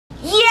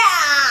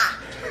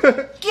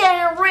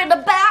Getting rid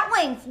of bat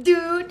wings,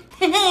 dude.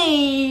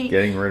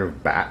 Getting rid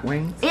of bat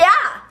wings? Yeah.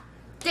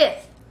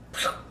 This.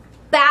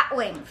 Bat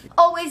wings.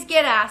 Always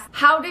get asked,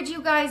 how did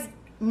you guys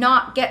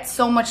not get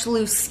so much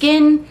loose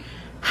skin?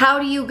 How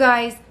do you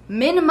guys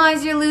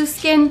minimize your loose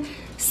skin?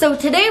 So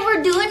today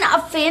we're doing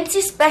a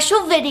fancy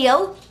special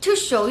video to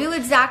show you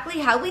exactly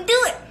how we do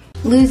it.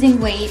 Losing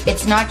weight,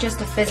 it's not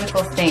just a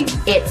physical thing.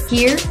 It's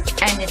here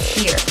and it's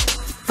here.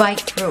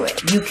 Fight through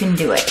it. You can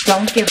do it.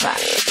 Don't give up.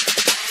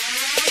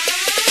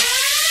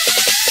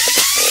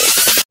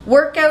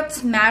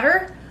 Workouts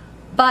matter,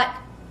 but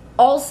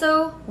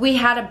also we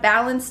had a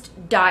balanced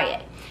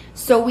diet.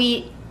 So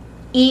we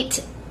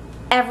eat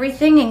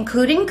everything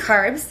including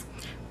carbs,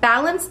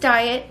 balanced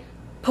diet,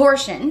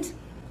 portioned.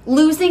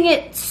 Losing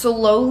it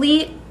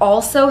slowly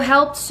also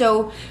helped.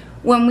 So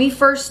when we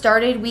first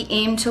started, we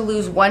aimed to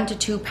lose 1 to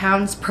 2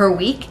 pounds per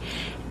week.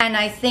 And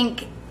I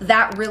think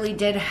that really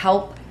did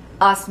help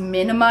us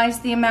minimize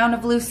the amount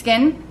of loose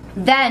skin.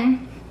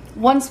 Then,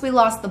 once we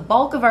lost the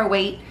bulk of our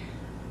weight,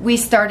 we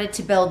started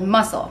to build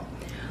muscle.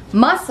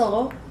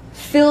 Muscle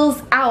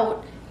fills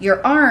out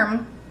your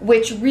arm,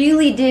 which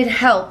really did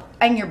help,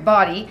 and your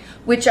body,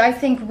 which I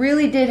think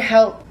really did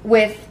help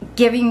with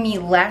giving me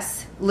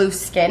less loose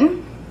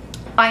skin.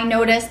 I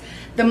noticed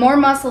the more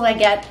muscle I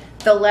get,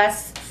 the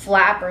less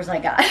flappers I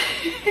got.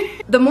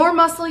 The more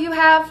muscle you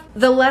have,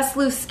 the less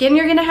loose skin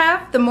you're gonna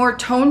have, the more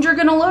toned you're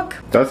gonna look.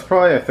 That's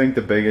probably, I think,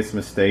 the biggest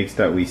mistakes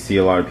that we see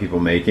a lot of people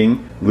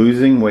making.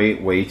 Losing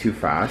weight way too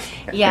fast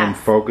and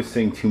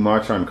focusing too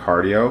much on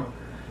cardio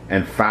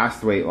and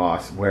fast weight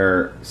loss,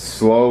 where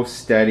slow,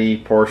 steady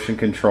portion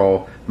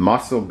control,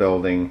 muscle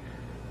building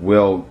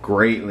will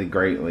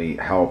greatly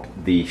help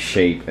the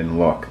shape and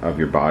look of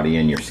your body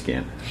and your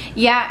skin.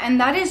 Yeah, and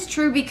that is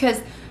true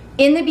because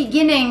in the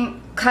beginning,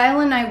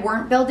 Kyle and I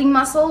weren't building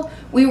muscle.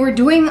 We were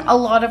doing a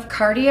lot of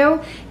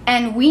cardio,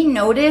 and we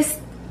noticed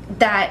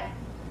that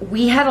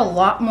we had a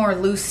lot more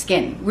loose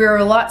skin. We were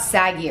a lot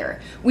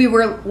saggier. We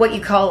were what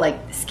you call like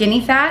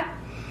skinny fat.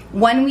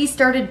 When we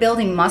started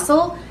building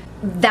muscle,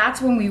 that's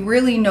when we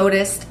really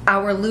noticed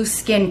our loose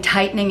skin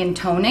tightening and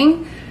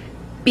toning,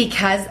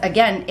 because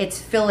again,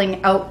 it's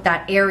filling out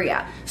that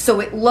area. So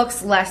it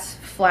looks less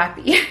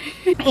flappy.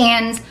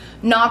 And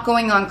not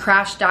going on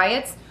crash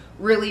diets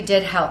really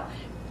did help.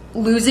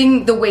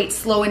 Losing the weight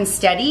slow and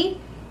steady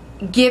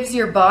gives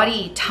your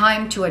body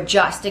time to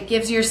adjust. It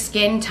gives your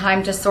skin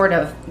time to sort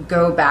of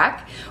go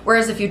back.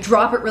 Whereas if you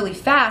drop it really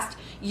fast,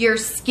 your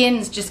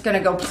skin's just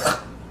gonna go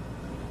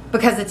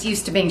because it's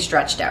used to being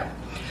stretched out.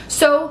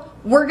 So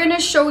we're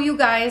gonna show you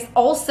guys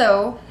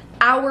also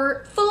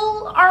our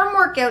full arm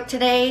workout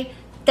today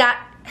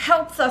that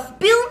helps us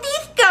build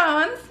these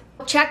guns.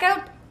 Check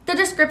out the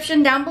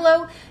description down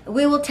below.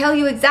 We will tell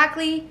you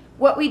exactly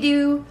what we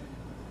do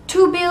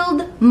to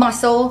build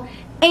muscle,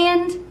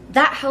 and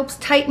that helps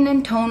tighten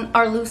and tone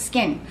our loose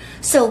skin.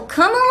 So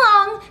come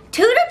along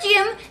to the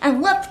gym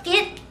and let's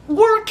get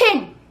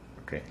working.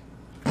 Okay.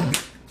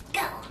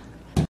 Go.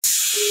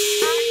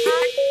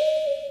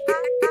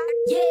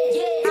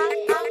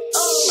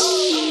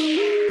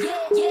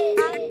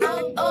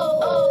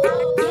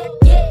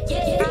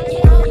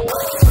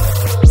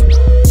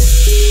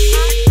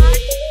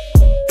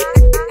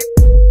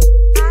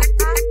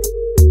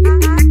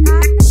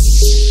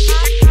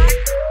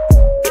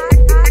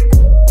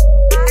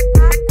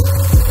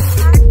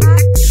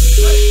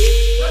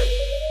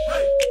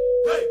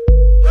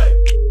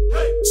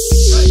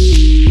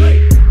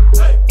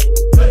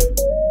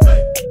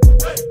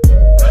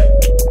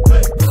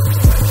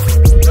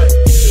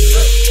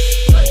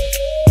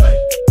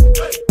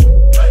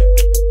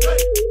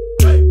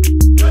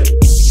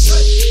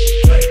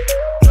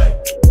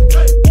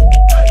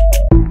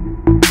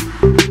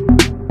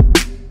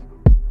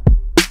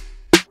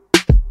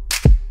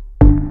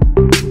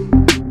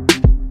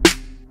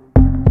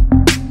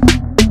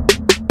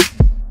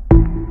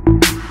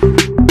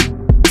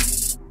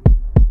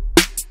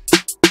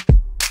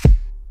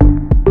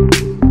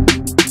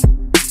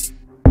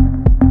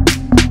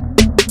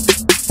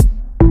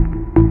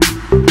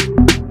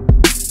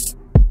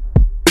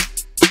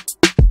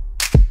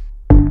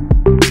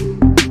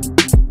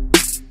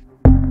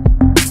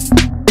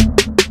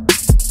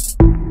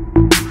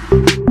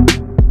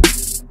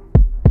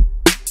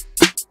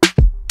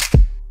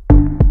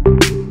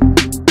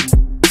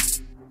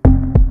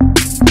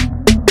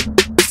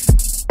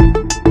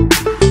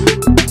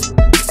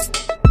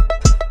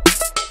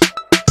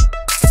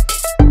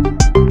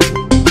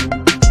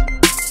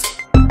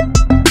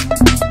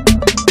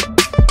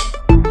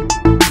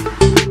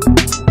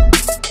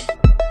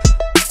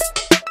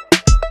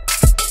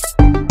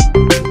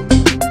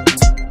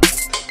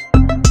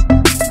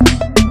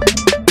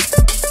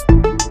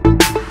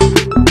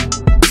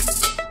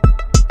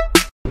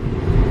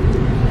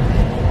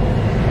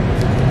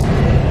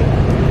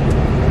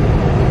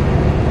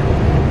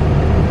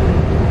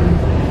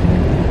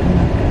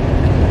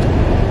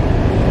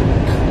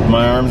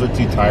 arms are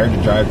too tired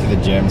to drive to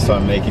the gym, so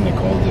I'm making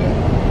Nicole do it.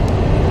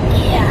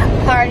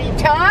 Yeah, party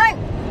time!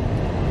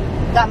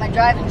 Got my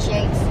driving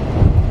shades.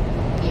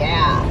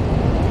 Yeah.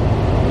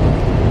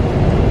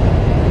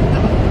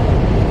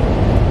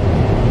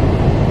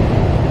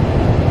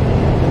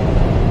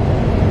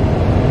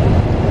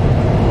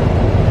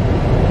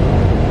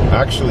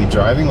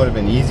 driving would have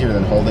been easier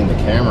than holding the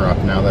camera up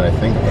now that I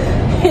think about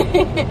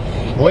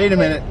it. Wait a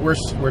minute,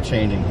 we're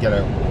changing. Get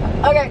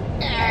out. Okay.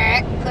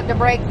 Put the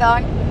brake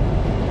on.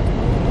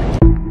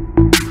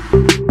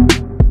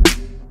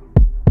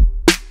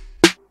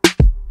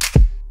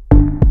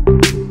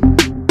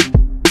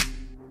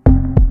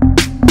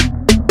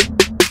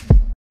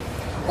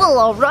 Well,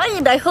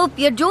 alright, I hope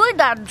you enjoyed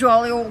that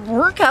jolly old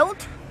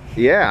workout.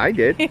 Yeah, I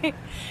did.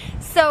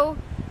 So,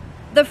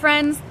 the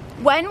friends,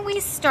 when we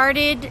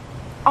started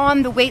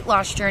on the weight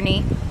loss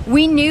journey,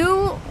 we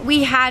knew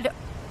we had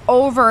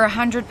over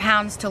 100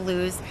 pounds to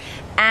lose,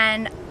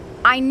 and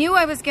I knew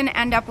I was going to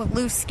end up with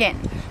loose skin.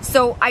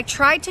 So I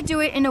tried to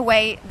do it in a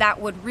way that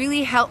would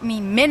really help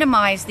me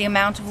minimize the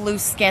amount of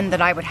loose skin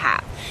that I would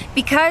have,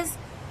 because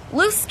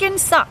loose skin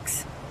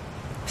sucks.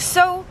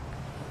 So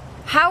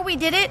how we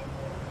did it?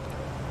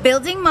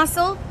 Building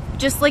muscle,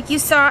 just like you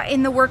saw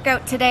in the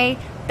workout today.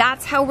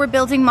 That's how we're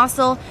building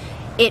muscle.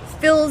 It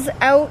fills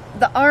out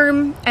the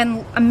arm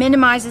and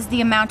minimizes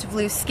the amount of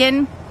loose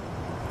skin.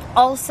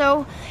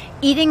 Also,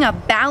 eating a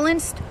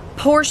balanced,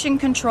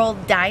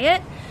 portion-controlled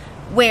diet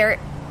where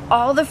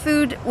all the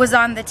food was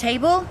on the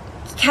table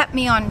kept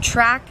me on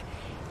track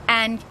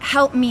and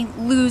helped me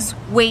lose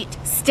weight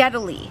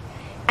steadily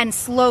and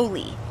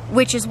slowly,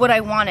 which is what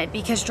I wanted,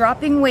 because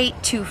dropping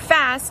weight too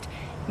fast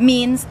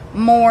means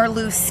more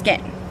loose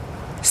skin.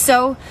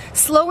 So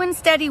slow and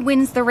steady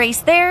wins the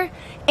race there,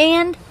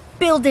 and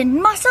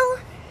building muscle,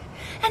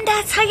 and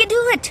that's how you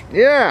do it.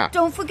 Yeah.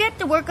 Don't forget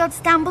the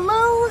workouts down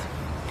below.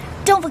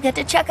 Don't forget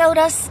to check out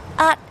us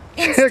at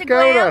Instagram. Check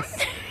out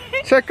us.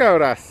 Check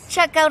out us.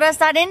 Check out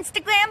us at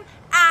Instagram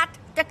at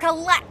the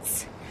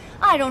Colettes.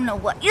 I don't know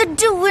what you're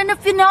doing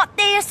if you're not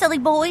there, silly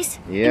boys.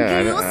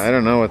 Yeah, I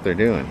don't know what they're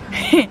doing.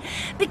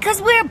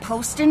 Because we're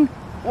posting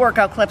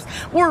workout clips.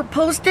 We're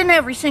posting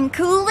everything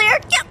cool there.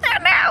 Get there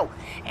now.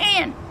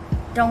 And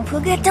don't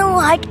forget to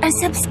like and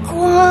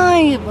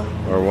subscribe.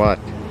 Or what?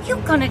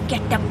 You're gonna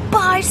get the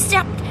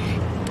bicep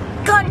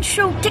gun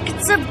show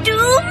tickets of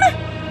doom.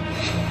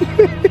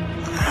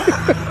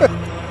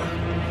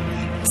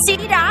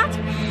 See that?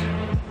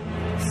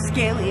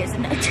 Scary,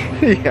 isn't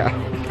it?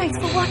 Yeah. Thanks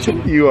for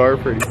watching. You are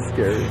pretty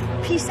scary.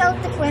 Peace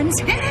out, the friends.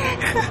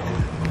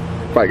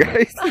 Bye,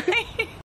 guys. Bye.